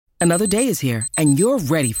Another day is here, and you're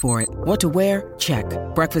ready for it. What to wear? Check.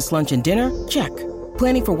 Breakfast, lunch, and dinner? Check.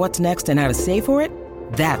 Planning for what's next and how to save for it?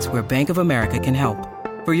 That's where Bank of America can help.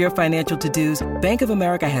 For your financial to-dos, Bank of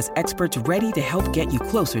America has experts ready to help get you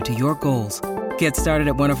closer to your goals. Get started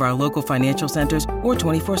at one of our local financial centers or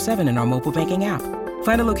 24/7 in our mobile banking app.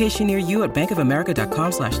 Find a location near you at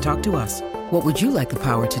bankofamerica.com/talktous. What would you like the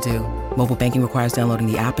power to do? Mobile banking requires downloading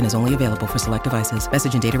the app and is only available for select devices.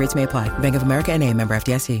 Message and data rates may apply. Bank of America N.A., member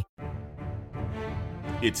FDIC.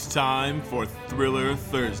 It's time for Thriller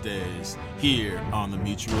Thursdays here on the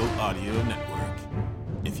Mutual Audio Network.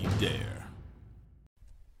 If you dare.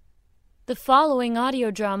 The following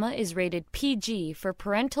audio drama is rated PG for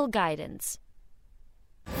parental guidance.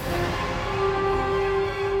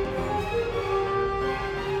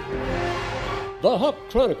 The Hawk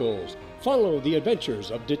Chronicles follow the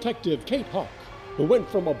adventures of Detective Kate Hawk, who went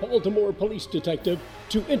from a Baltimore police detective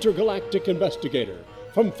to intergalactic investigator,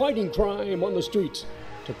 from fighting crime on the streets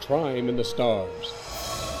to crime in the stars.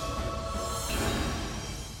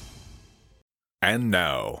 And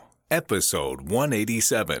now, episode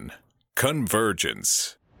 187,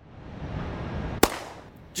 Convergence.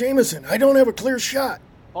 Jameson, I don't have a clear shot.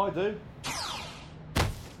 I do.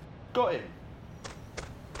 Got him.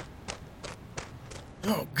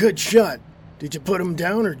 Oh, good shot. Did you put him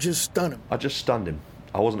down or just stun him? I just stunned him.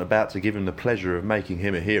 I wasn't about to give him the pleasure of making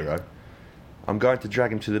him a hero. I'm going to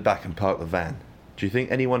drag him to the back and park the van. Do you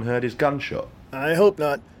think anyone heard his gunshot? I hope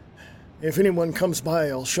not. If anyone comes by,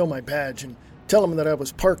 I'll show my badge and tell them that I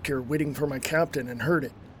was parked here waiting for my captain and heard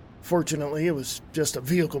it. Fortunately, it was just a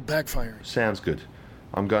vehicle backfiring. Sounds good.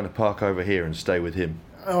 I'm going to park over here and stay with him.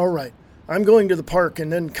 All right. I'm going to the park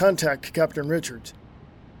and then contact Captain Richards.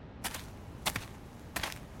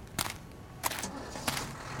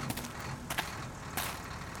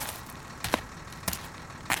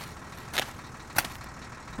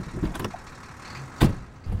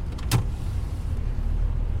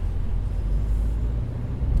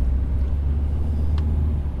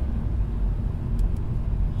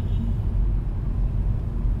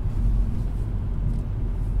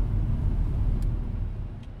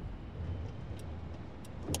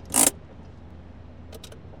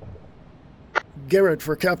 Garrett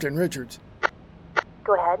for Captain Richards.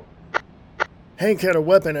 Go ahead. Hank had a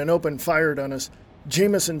weapon and opened fire on us.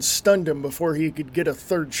 Jameson stunned him before he could get a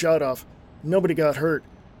third shot off. Nobody got hurt.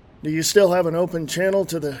 Do you still have an open channel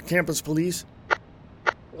to the campus police?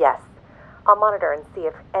 Yes. I'll monitor and see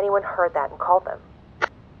if anyone heard that and called them.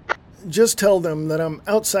 Just tell them that I'm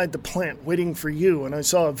outside the plant waiting for you and I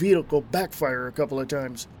saw a vehicle backfire a couple of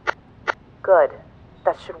times. Good.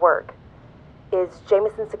 That should work. Is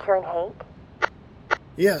Jameson securing Hank?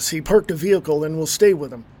 Yes, he parked a vehicle and will stay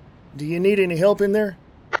with him. Do you need any help in there?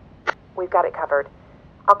 We've got it covered.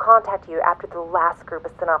 I'll contact you after the last group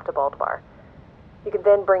is sent off to Baltimore. You can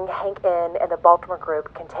then bring Hank in and the Baltimore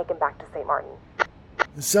group can take him back to St. Martin.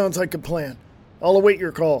 It sounds like a plan. I'll await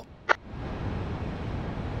your call.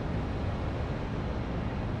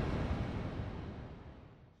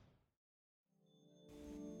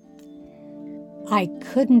 I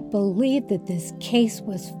couldn't believe that this case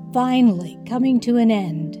was finally coming to an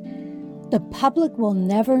end. The public will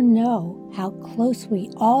never know how close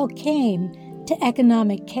we all came to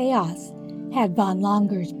economic chaos had Von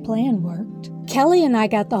Longer's plan worked. Kelly and I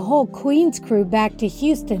got the whole Queens crew back to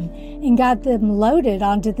Houston and got them loaded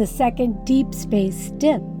onto the second deep space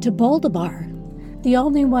dip to Boldabar. The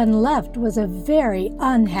only one left was a very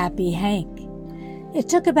unhappy Hank. It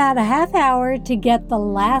took about a half hour to get the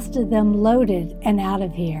last of them loaded and out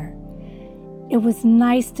of here. It was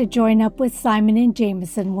nice to join up with Simon and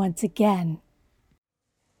Jameson once again.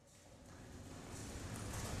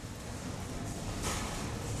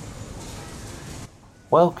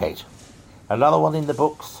 Well, Kate, another one in the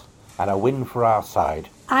books and a win for our side.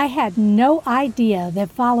 I had no idea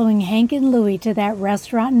that following Hank and Louie to that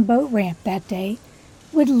restaurant and boat ramp that day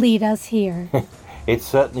would lead us here. It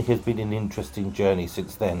certainly has been an interesting journey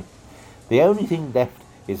since then. The only thing left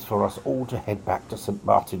is for us all to head back to St.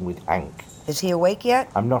 Martin with Hank. Is he awake yet?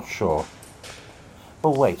 I'm not sure.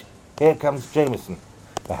 Oh, wait. Here comes Jameson.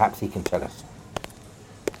 Perhaps he can tell us.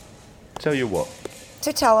 Tell you what.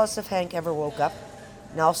 To tell us if Hank ever woke up.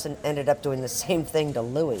 Nelson ended up doing the same thing to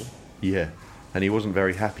Louie. Yeah, and he wasn't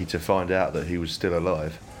very happy to find out that he was still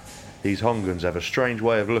alive. These Hongans have a strange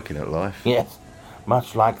way of looking at life. Yes,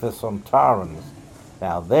 much like the Sontarans.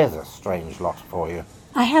 Now there's a strange lot for you.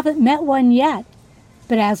 I haven't met one yet,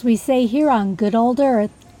 but as we say here on good old Earth,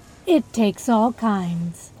 it takes all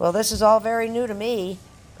kinds. Well, this is all very new to me.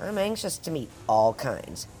 I'm anxious to meet all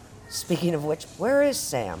kinds. Speaking of which, where is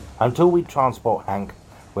Sam? Until we transport Hank,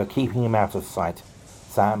 we're keeping him out of sight.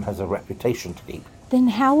 Sam has a reputation to keep. Then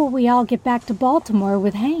how will we all get back to Baltimore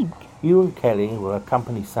with Hank? You and Kelly will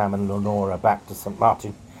accompany Sam and Lenora back to St.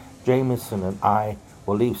 Martin. Jameson and I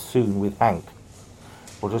will leave soon with Hank.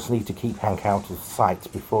 We'll just need to keep Hank out of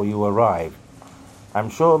sight before you arrive. I'm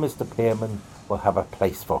sure Mr. Pearman will have a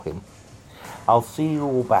place for him. I'll see you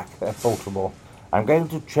all back at Baltimore. I'm going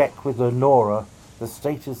to check with Lenora the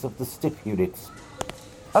status of the stiff units.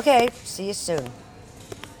 Okay, see you soon.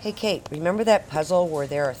 Hey, Kate, remember that puzzle where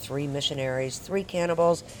there are 3 missionaries, 3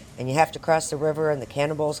 cannibals, and you have to cross the river and the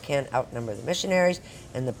cannibals can't outnumber the missionaries,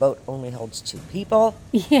 and the boat only holds 2 people?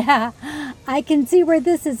 Yeah, I can see where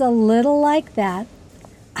this is a little like that.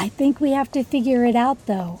 I think we have to figure it out,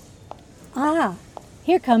 though. Ah,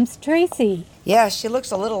 here comes Tracy. Yeah, she looks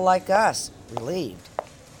a little like us. Relieved.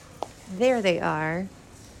 There they are.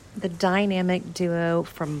 The dynamic duo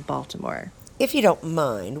from Baltimore. If you don't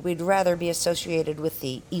mind, we'd rather be associated with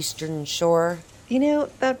the Eastern Shore. You know,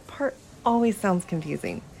 that part always sounds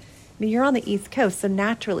confusing. I mean, you're on the East Coast, so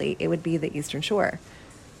naturally it would be the Eastern Shore.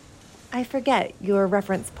 I forget, your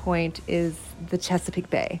reference point is the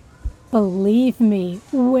Chesapeake Bay. Believe me,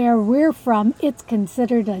 where we're from, it's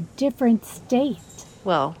considered a different state.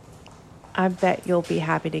 Well, I bet you'll be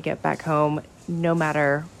happy to get back home, no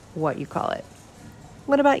matter what you call it.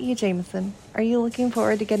 What about you, Jameson? Are you looking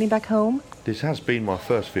forward to getting back home? This has been my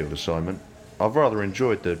first field assignment. I've rather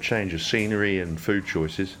enjoyed the change of scenery and food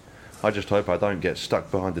choices. I just hope I don't get stuck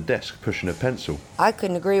behind a desk pushing a pencil. I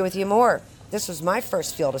couldn't agree with you more. This was my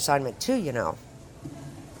first field assignment too, you know.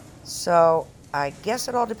 So, I guess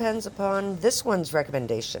it all depends upon this one's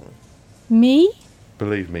recommendation. Me?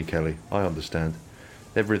 Believe me, Kelly, I understand.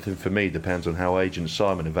 Everything for me depends on how Agent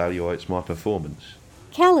Simon evaluates my performance.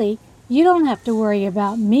 Kelly, you don't have to worry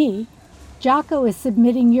about me. Jocko is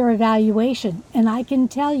submitting your evaluation, and I can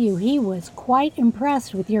tell you he was quite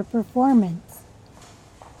impressed with your performance.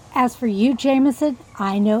 As for you, Jameson,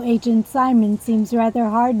 I know Agent Simon seems rather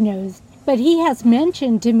hard-nosed, but he has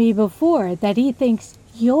mentioned to me before that he thinks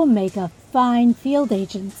you'll make a fine field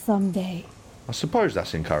agent someday. I suppose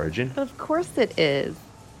that's encouraging. Of course it is.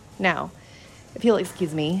 Now, if you'll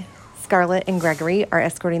excuse me, Scarlett and Gregory are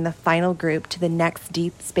escorting the final group to the next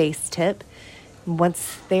deep space tip.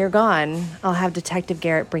 Once they are gone, I'll have Detective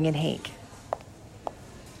Garrett bring in Hank.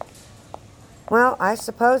 Well, I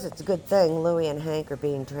suppose it's a good thing Louie and Hank are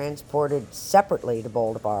being transported separately to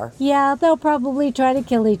Baltimore. Yeah, they'll probably try to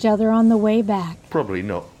kill each other on the way back. Probably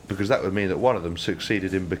not, because that would mean that one of them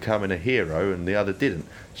succeeded in becoming a hero and the other didn't,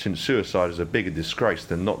 since suicide is a bigger disgrace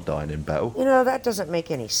than not dying in battle. You know, that doesn't make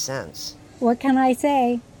any sense. What can I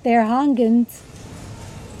say? They're Hungans.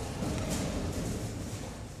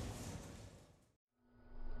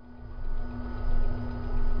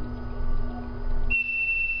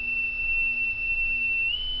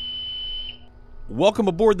 Welcome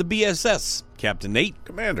aboard the BSS, Captain Nate.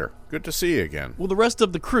 Commander, good to see you again. Will the rest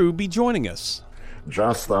of the crew be joining us?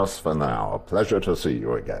 Just us for now. A pleasure to see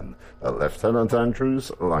you again. Lieutenant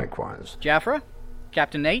Andrews, likewise. Jaffra?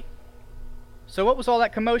 Captain Nate? So what was all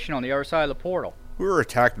that commotion on the other side of the portal? We were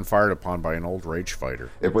attacked and fired upon by an old Rage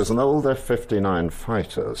fighter. It was an old F-59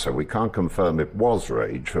 fighter, so we can't confirm it was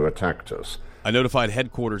Rage who attacked us. I notified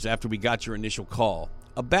headquarters after we got your initial call.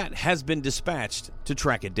 A bat has been dispatched to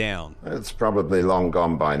track it down. It's probably long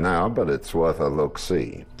gone by now, but it's worth a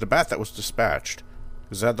look-see. The bat that was dispatched,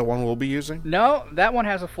 is that the one we'll be using? No, that one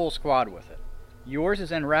has a full squad with it. Yours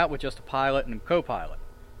is en route with just a pilot and a co-pilot.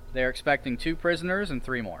 They're expecting 2 prisoners and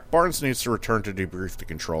 3 more. Barnes needs to return to debrief the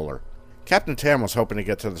controller. Captain Tam was hoping to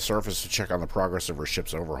get to the surface to check on the progress of her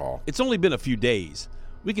ship's overhaul. It's only been a few days.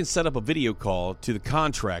 We can set up a video call to the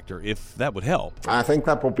contractor if that would help. I think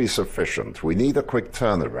that will be sufficient. We need a quick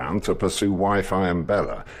turnaround to pursue Wi-Fi and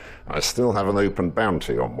Bella. I still have an open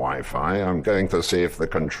bounty on Wi-Fi. I'm going to see if the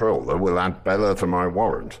controller will add Bella to my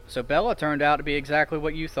warrant. So Bella turned out to be exactly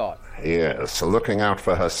what you thought. Yes, looking out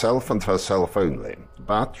for herself and herself only.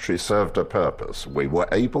 But she served a purpose. We were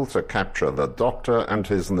able to capture the doctor and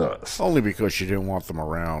his nurse. Only because she didn't want them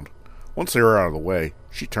around. Once they were out of the way,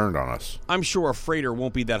 she turned on us. I'm sure a freighter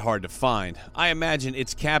won't be that hard to find. I imagine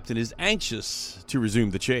its captain is anxious to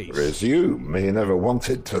resume the chase. Resume? He never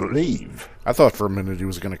wanted to leave. I thought for a minute he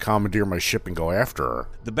was going to commandeer my ship and go after her.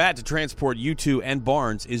 The bat to transport you two and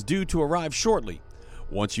Barnes is due to arrive shortly.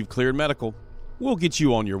 Once you've cleared medical, we'll get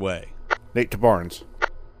you on your way. Nate to Barnes.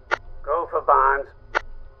 Go for Barnes.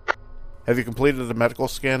 Have you completed the medical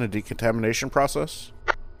scan and decontamination process?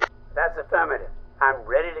 That's affirmative. I'm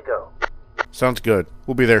ready to go. Sounds good.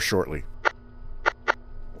 We'll be there shortly.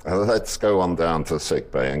 Let's go on down to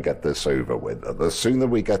sickbay and get this over with. The sooner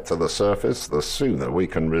we get to the surface, the sooner we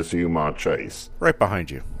can resume our chase. Right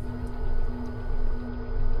behind you.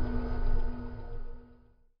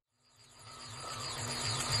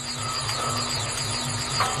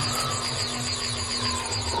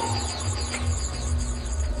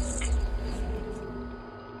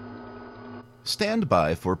 Stand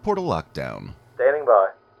by for portal lockdown. Standing by.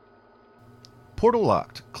 Portal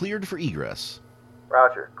locked. Cleared for egress.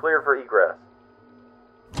 Roger. Cleared for egress.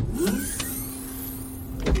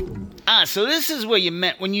 Ah, so this is what you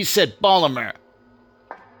meant when you said Ballimer.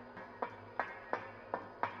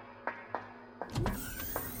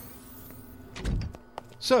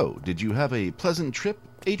 So, did you have a pleasant trip,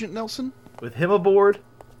 Agent Nelson? With him aboard?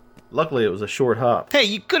 Luckily, it was a short hop. Hey,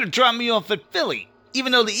 you could have dropped me off at Philly.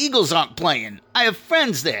 Even though the Eagles aren't playing, I have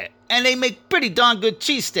friends there, and they make pretty darn good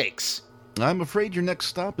cheesesteaks. I'm afraid your next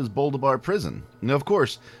stop is Boldabar Prison. Now, of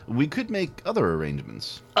course, we could make other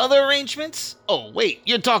arrangements. Other arrangements? Oh, wait,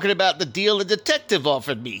 you're talking about the deal a detective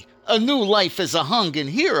offered me. A new life as a Hungan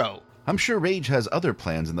hero. I'm sure Rage has other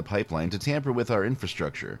plans in the pipeline to tamper with our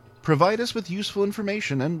infrastructure. Provide us with useful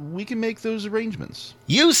information, and we can make those arrangements.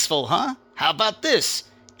 Useful, huh? How about this?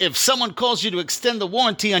 If someone calls you to extend the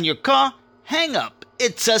warranty on your car, hang up.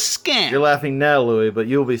 It's a scam. You're laughing now, Louis, but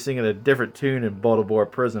you'll be singing a different tune in Baltimore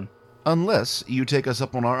Prison. Unless you take us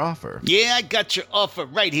up on our offer. Yeah, I got your offer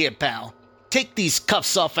right here, pal. Take these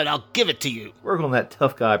cuffs off and I'll give it to you. Work on that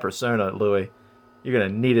tough guy persona, Louis. You're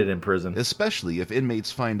gonna need it in prison. Especially if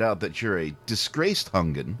inmates find out that you're a disgraced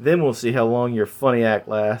Hungan. Then we'll see how long your funny act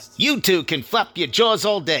lasts. You two can flap your jaws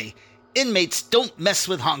all day. Inmates don't mess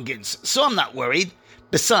with Hungans, so I'm not worried.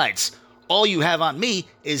 Besides, all you have on me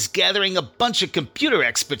is gathering a bunch of computer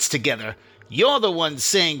experts together. You're the ones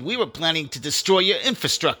saying we were planning to destroy your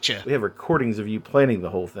infrastructure. We have recordings of you planning the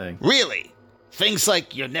whole thing. Really? Things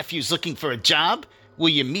like your nephew's looking for a job? Will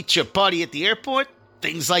you meet your party at the airport?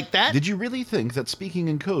 Things like that? Did you really think that speaking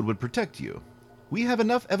in code would protect you? We have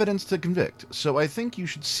enough evidence to convict, so I think you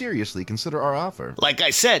should seriously consider our offer. Like I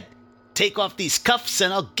said, take off these cuffs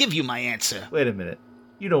and I'll give you my answer. Wait a minute.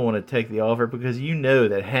 You don't want to take the offer because you know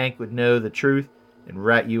that Hank would know the truth and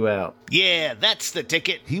rat you out. Yeah, that's the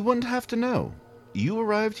ticket. He wouldn't have to know. You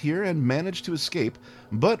arrived here and managed to escape,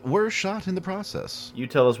 but were shot in the process. You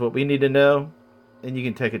tell us what we need to know, and you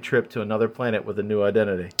can take a trip to another planet with a new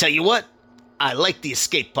identity. Tell you what, I like the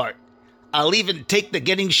escape part. I'll even take the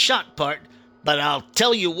getting shot part, but I'll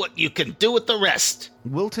tell you what you can do with the rest.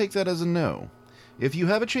 We'll take that as a no. If you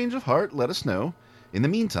have a change of heart, let us know. In the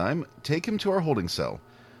meantime, take him to our holding cell.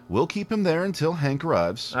 We'll keep him there until Hank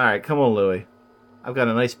arrives. All right, come on, Louie. I've got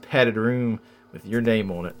a nice padded room with your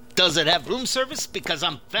name on it. Does it have room service? Because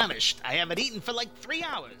I'm famished. I haven't eaten for like 3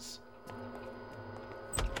 hours.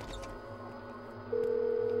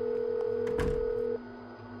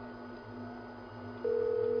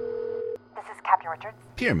 This is Captain Richards.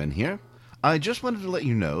 Pierman here. I just wanted to let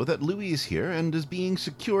you know that Louis is here and is being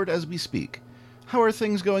secured as we speak. How are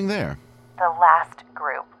things going there? The last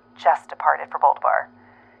group just departed for Boldabar.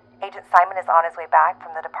 Agent Simon is on his way back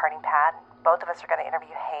from the departing pad. Both of us are going to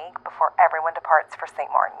interview Hank before everyone departs for St.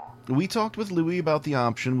 Martin. We talked with Louis about the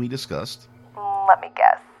option we discussed. Let me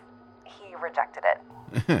guess. He rejected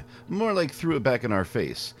it. More like threw it back in our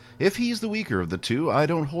face. If he's the weaker of the two, I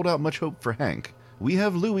don't hold out much hope for Hank. We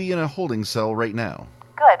have Louis in a holding cell right now.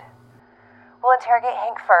 Good. We'll interrogate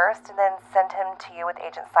Hank first and then send him to you with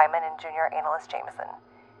Agent Simon and Junior Analyst Jameson.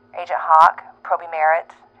 Agent Hawk, Proby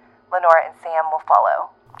Merritt, Lenora, and Sam will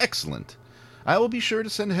follow. Excellent. I will be sure to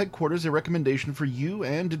send headquarters a recommendation for you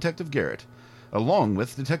and Detective Garrett, along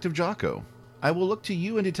with Detective Jocko. I will look to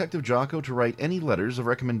you and Detective Jocko to write any letters of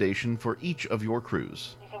recommendation for each of your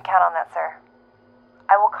crews. You can count on that, sir.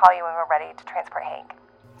 I will call you when we're ready to transport Hank.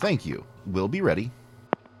 Thank you. We'll be ready.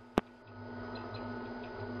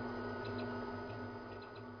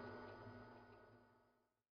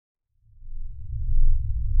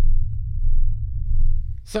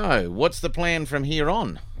 So, what's the plan from here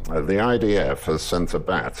on? The IDF has sent a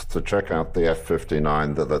bat to check out the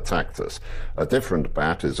F-59 that attacked us. A different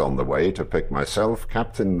bat is on the way to pick myself,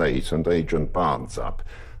 Captain Nate, and Agent Barnes up.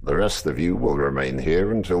 The rest of you will remain here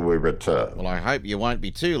until we return. Well, I hope you won't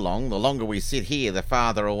be too long. The longer we sit here, the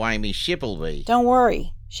farther away me ship will be. Don't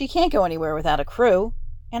worry. She can't go anywhere without a crew.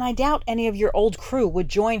 And I doubt any of your old crew would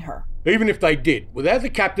join her. Even if they did, without the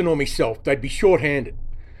captain or myself, they'd be short-handed.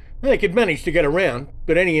 They could manage to get around,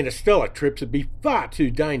 but any interstellar trips would be far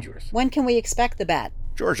too dangerous. When can we expect the bat?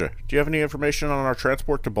 Georgia, do you have any information on our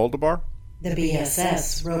transport to Boldabar? The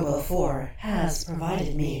BSS Robo-4 has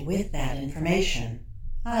provided me with that information.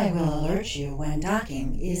 I will alert you when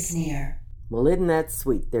docking is near. Well, isn't that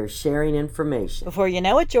sweet? They're sharing information. Before you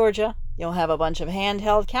know it, Georgia, you'll have a bunch of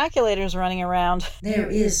handheld calculators running around.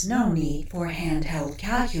 There is no need for handheld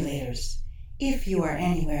calculators. If you are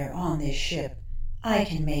anywhere on this ship, I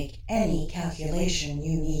can make any calculation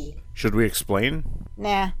you need. Should we explain?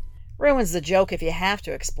 Nah. Ruins the joke if you have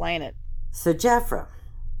to explain it. So, Jaffra,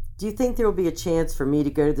 Do you think there will be a chance for me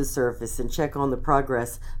to go to the surface and check on the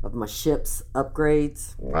progress of my ship's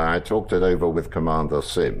upgrades? I talked it over with Commander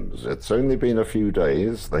Sims. It's only been a few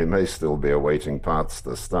days. They may still be awaiting parts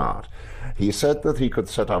to start. He said that he could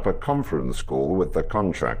set up a conference call with the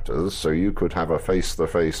contractors so you could have a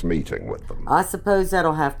face-to-face meeting with them. I suppose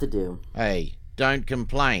that'll have to do. Hey, don't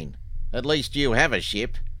complain. At least you have a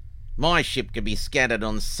ship. My ship could be scattered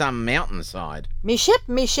on some mountainside. Me ship,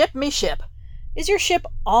 me ship, me ship. Is your ship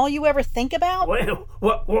all you ever think about?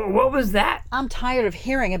 What was that? I'm tired of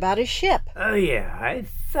hearing about his ship. Oh, yeah, I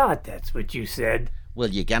thought that's what you said. Well,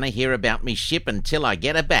 you're gonna hear about me ship until I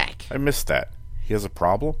get her back. I missed that. He has a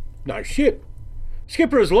problem? No ship.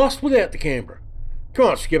 Skipper is lost without the Canberra. Come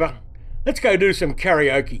on, Skipper. Let's go do some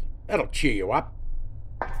karaoke. That'll cheer you up.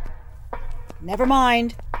 Never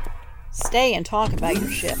mind. Stay and talk about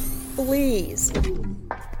your ship. Please.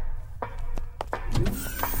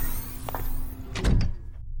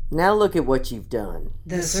 Now look at what you've done.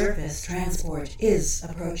 The surface transport is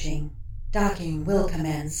approaching. Docking will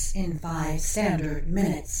commence in 5 standard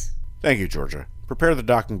minutes. Thank you, Georgia. Prepare the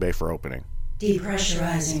docking bay for opening.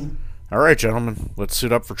 Depressurizing. All right, gentlemen. Let's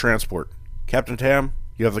suit up for transport. Captain Tam,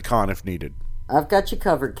 you have the con if needed. I've got you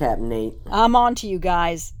covered, Captain Nate. I'm on to you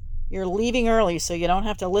guys. You're leaving early so you don't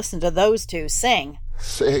have to listen to those two sing.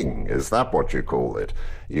 Sing? Is that what you call it?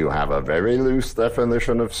 You have a very loose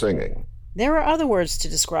definition of singing. There are other words to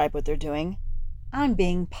describe what they're doing. I'm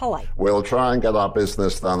being polite. We'll try and get our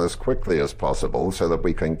business done as quickly as possible so that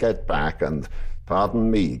we can get back and, pardon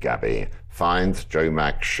me, Gabby, find Joe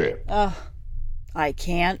Mac's ship. I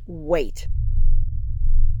can't wait.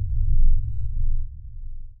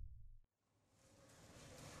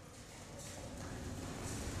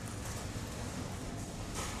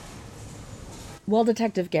 Well,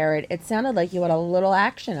 Detective Garrett, it sounded like you had a little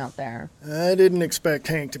action out there. I didn't expect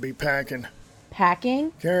Hank to be packing.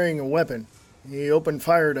 Packing? Carrying a weapon. He opened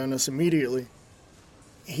fire on us immediately.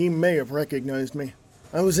 He may have recognized me.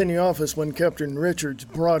 I was in the office when Captain Richards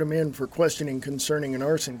brought him in for questioning concerning an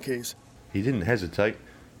arson case. He didn't hesitate.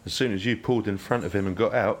 As soon as you pulled in front of him and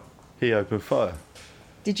got out, he opened fire.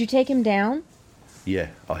 Did you take him down? Yeah,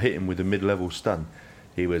 I hit him with a mid-level stun.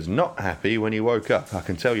 He was not happy when he woke up, I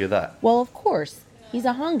can tell you that. Well, of course. He's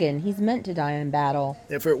a Hungan. He's meant to die in battle.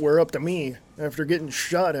 If it were up to me, after getting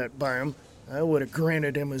shot at by him, I would have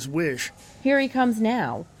granted him his wish. Here he comes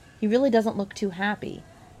now. He really doesn't look too happy.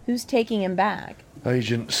 Who's taking him back?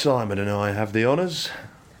 Agent Simon and I have the honours.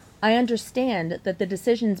 I understand that the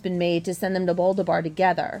decision's been made to send them to Boldabar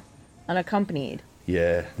together, unaccompanied.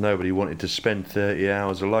 Yeah, nobody wanted to spend 30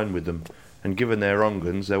 hours alone with them. And given they're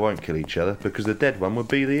Ongans, they won't kill each other because the dead one would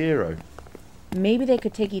be the hero. Maybe they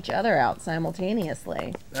could take each other out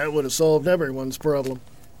simultaneously. That would have solved everyone's problem.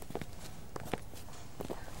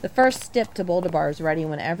 The first step to Boldabar is ready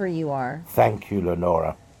whenever you are. Thank you,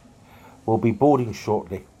 Lenora. We'll be boarding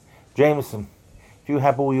shortly. Jameson, do you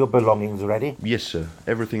have all your belongings ready? Yes, sir.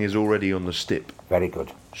 Everything is already on the stip. Very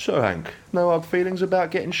good. So, Hank, no hard feelings about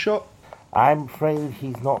getting shot? I'm afraid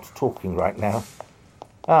he's not talking right now.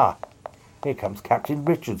 Here comes Captain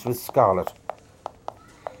Richards with Scarlet.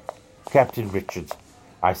 Captain Richards,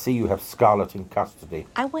 I see you have Scarlet in custody.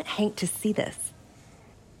 I want Hank to see this.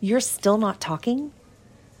 You're still not talking?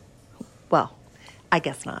 Well, I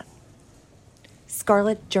guess not.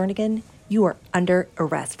 Scarlet Jernigan, you are under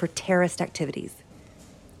arrest for terrorist activities.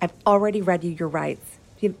 I've already read you your rights.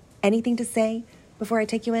 Do you have anything to say before I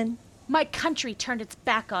take you in? My country turned its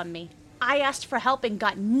back on me. I asked for help and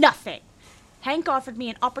got nothing. Hank offered me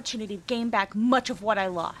an opportunity to gain back much of what I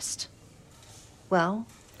lost. Well,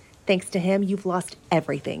 thanks to him, you've lost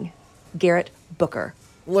everything. Garrett Booker.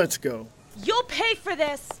 Let's go. You'll pay for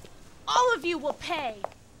this. All of you will pay.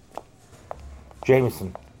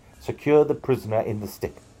 Jameson, secure the prisoner in the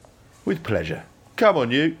stick. With pleasure. Come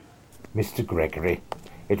on, you. Mr. Gregory,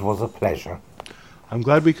 it was a pleasure. I'm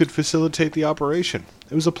glad we could facilitate the operation.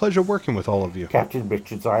 It was a pleasure working with all of you. Captain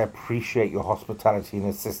Richards, I appreciate your hospitality and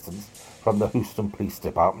assistance from the Houston Police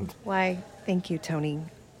Department. Why, thank you, Tony.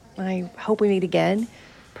 I hope we meet again,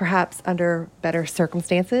 perhaps under better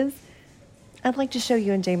circumstances. I'd like to show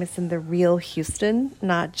you and Jameson the real Houston,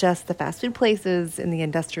 not just the fast food places in the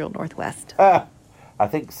industrial Northwest. I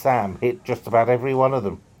think Sam hit just about every one of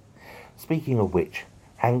them. Speaking of which,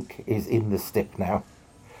 Hank is in the stick now.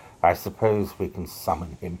 I suppose we can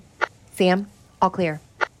summon him. Sam, all clear.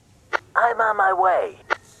 I'm on my way.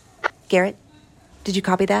 Garrett, did you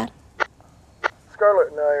copy that?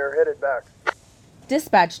 Scarlet and I are headed back.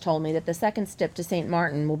 Dispatch told me that the second step to St.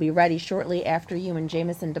 Martin will be ready shortly after you and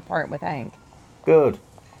Jameson depart with Hank. Good.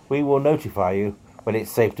 We will notify you when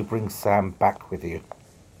it's safe to bring Sam back with you.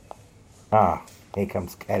 Here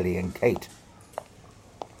comes Kelly and Kate.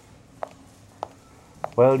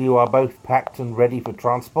 Well, you are both packed and ready for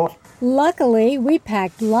transport? Luckily, we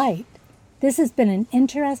packed light. This has been an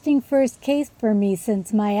interesting first case for me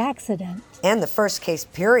since my accident. And the first case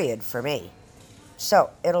period for me. So,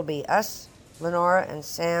 it'll be us, Lenora, and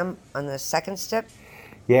Sam on the second step?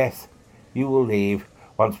 Yes, you will leave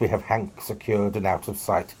once we have Hank secured and out of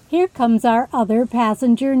sight. Here comes our other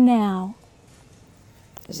passenger now.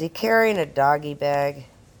 Is he carrying a doggy bag?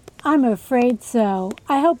 I'm afraid so.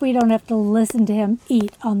 I hope we don't have to listen to him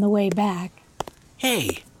eat on the way back.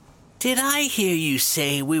 Hey, did I hear you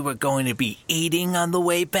say we were going to be eating on the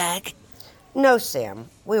way back? No, Sam.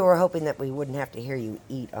 We were hoping that we wouldn't have to hear you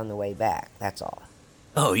eat on the way back, that's all.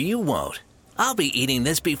 Oh, you won't. I'll be eating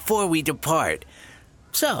this before we depart.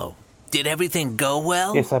 So, did everything go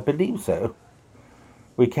well? Yes, I believe so.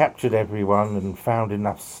 We captured everyone and found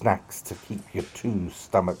enough snacks to keep your two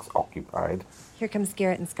stomachs occupied. Here comes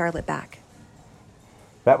Garrett and Scarlett back.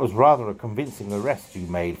 That was rather a convincing arrest you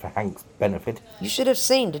made for Hank's benefit. You should have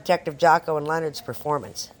seen Detective Jocko and Leonard's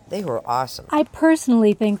performance. They were awesome. I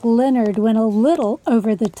personally think Leonard went a little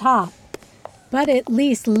over the top. But at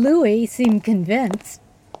least Louis seemed convinced.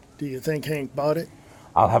 Do you think Hank bought it?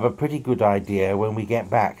 I'll have a pretty good idea when we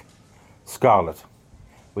get back. Scarlett,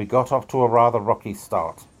 we got off to a rather rocky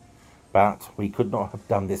start, but we could not have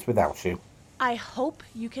done this without you. I hope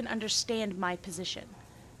you can understand my position.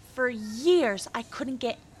 For years, I couldn't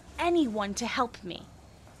get anyone to help me.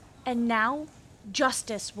 And now,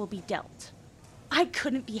 justice will be dealt. I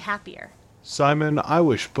couldn't be happier. Simon, I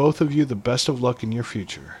wish both of you the best of luck in your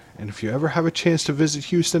future. And if you ever have a chance to visit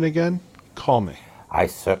Houston again, call me. I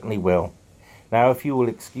certainly will. Now, if you will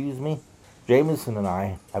excuse me, Jameson and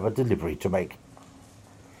I have a delivery to make.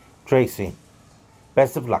 Tracy,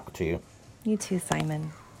 best of luck to you. You too,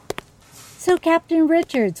 Simon. So, Captain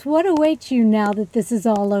Richards, what awaits you now that this is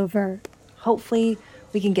all over? Hopefully,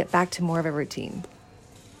 we can get back to more of a routine.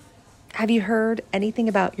 Have you heard anything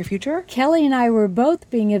about your future? Kelly and I were both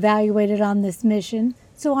being evaluated on this mission,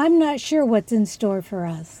 so I'm not sure what's in store for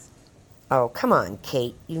us. Oh, come on,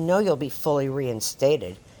 Kate. You know you'll be fully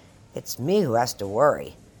reinstated. It's me who has to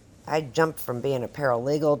worry. I jumped from being a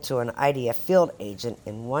paralegal to an IDF field agent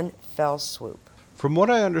in one fell swoop. From what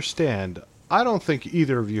I understand, I don't think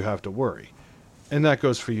either of you have to worry. And that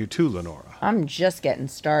goes for you too, Lenora. I'm just getting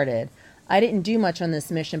started. I didn't do much on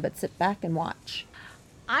this mission but sit back and watch.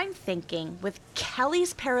 I'm thinking with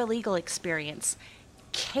Kelly's paralegal experience,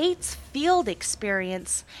 Kate's field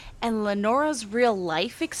experience, and Lenora's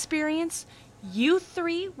real-life experience, you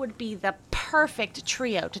three would be the perfect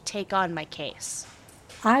trio to take on my case.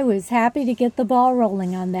 I was happy to get the ball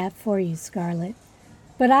rolling on that for you, Scarlett.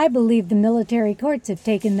 But I believe the military courts have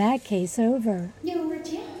taken that case over. Your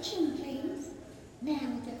attention, please. Now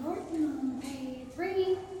departing on pad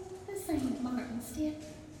 3, the St. Martin's Tip,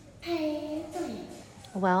 pad 3.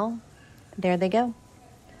 Well, there they go.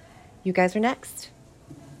 You guys are next.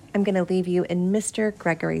 I'm going to leave you in Mr.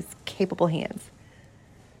 Gregory's capable hands.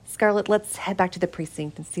 Scarlett, let's head back to the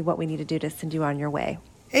precinct and see what we need to do to send you on your way.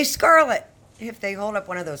 Hey, Scarlett! If they hold up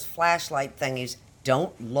one of those flashlight thingies,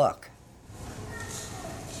 don't look.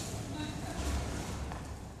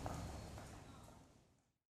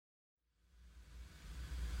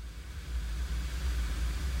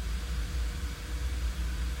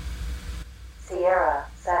 Sierra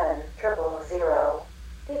 7000,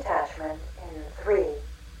 detachment in 3,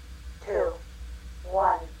 2,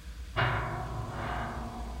 1.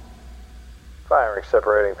 Firing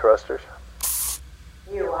separating thrusters.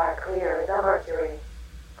 You are clear the Mercury.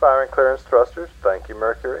 Firing clearance thrusters. Thank you,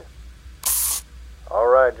 Mercury. All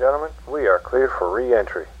right, gentlemen, we are clear for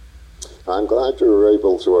re-entry. I'm glad you were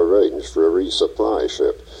able to arrange for a resupply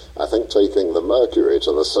ship. I think taking the Mercury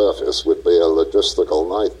to the surface would be a logistical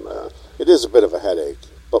nightmare. It is a bit of a headache,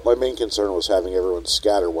 but my main concern was having everyone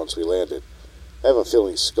scatter once we landed. I have a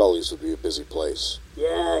feeling Scully's would be a busy place.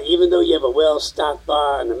 Yeah, even though you have a well-stocked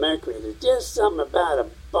bar on the Mercury, there's just something about a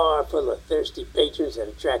bar full of thirsty patrons that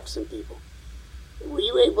attracts some people. Were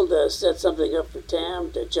you able to set something up for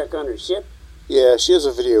Tam to check on her ship? Yeah, she has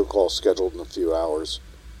a video call scheduled in a few hours.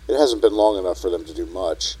 It hasn't been long enough for them to do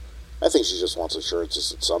much. I think she just wants assurances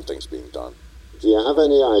that something's being done. Do you have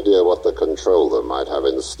any idea what the controller might have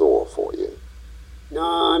in store for you? No,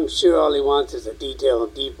 I'm sure all he wants is a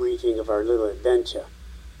detailed debriefing of our little adventure.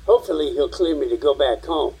 Hopefully he'll clear me to go back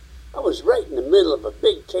home. I was right in the middle of a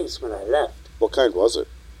big case when I left. What kind was it?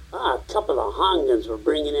 A couple of Hongans were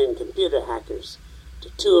bringing in computer hackers to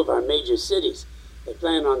 2 of our major cities. They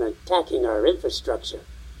plan on attacking our infrastructure.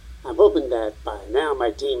 I'm hoping that by now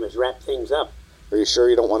my team has wrapped things up. Are you sure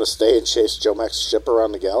you don't want to stay and chase Jomac's ship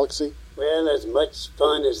around the galaxy? Well, as much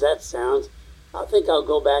fun as that sounds, I think I'll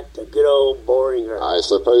go back to good old boring Earth. I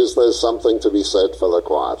suppose there's something to be said for the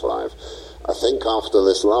quiet life. I think after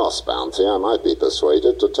this last bounty, I might be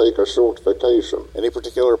persuaded to take a short vacation. Any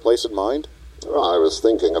particular place in mind? Well, I was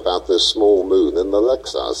thinking about this small moon in the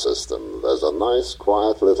Lexar system. There's a nice,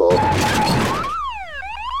 quiet little...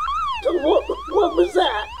 What was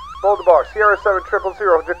that? Boldabar, Sierra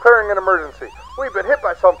 7000, declaring an emergency. We've been hit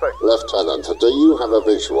by something. Lieutenant, do you have a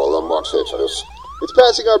visual on what hit us? It's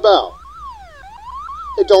passing our bow.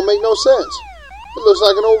 It don't make no sense. It looks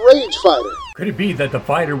like an old rage fighter. Could it be that the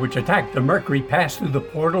fighter which attacked the Mercury passed through the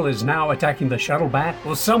portal is now attacking the shuttle bat?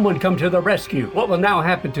 Will someone come to the rescue? What will now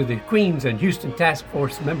happen to the Queens and Houston Task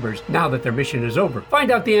Force members now that their mission is over?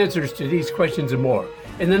 Find out the answers to these questions and more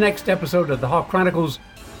in the next episode of the Hawk Chronicles,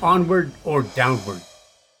 Onward or Downward.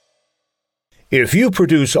 If you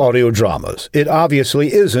produce audio dramas, it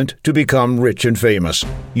obviously isn't to become rich and famous.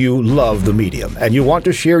 You love the medium, and you want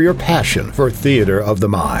to share your passion for theater of the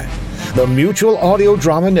mind. The Mutual Audio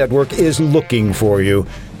Drama Network is looking for you.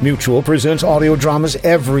 Mutual presents audio dramas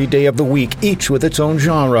every day of the week, each with its own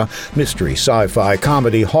genre. Mystery, sci-fi,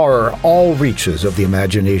 comedy, horror, all reaches of the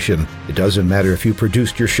imagination. It doesn't matter if you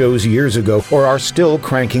produced your shows years ago or are still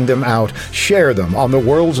cranking them out. Share them on the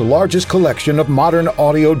world's largest collection of modern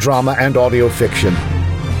audio drama and audio fiction.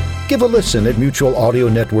 Give a listen at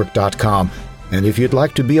mutualaudionetwork.com. And if you'd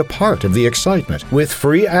like to be a part of the excitement, with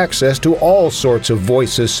free access to all sorts of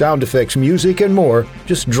voices, sound effects, music, and more,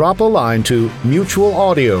 just drop a line to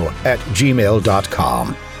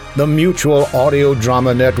mutualaudio@gmail.com. The Mutual Audio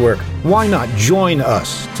Drama Network. Why not join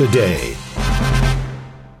us today?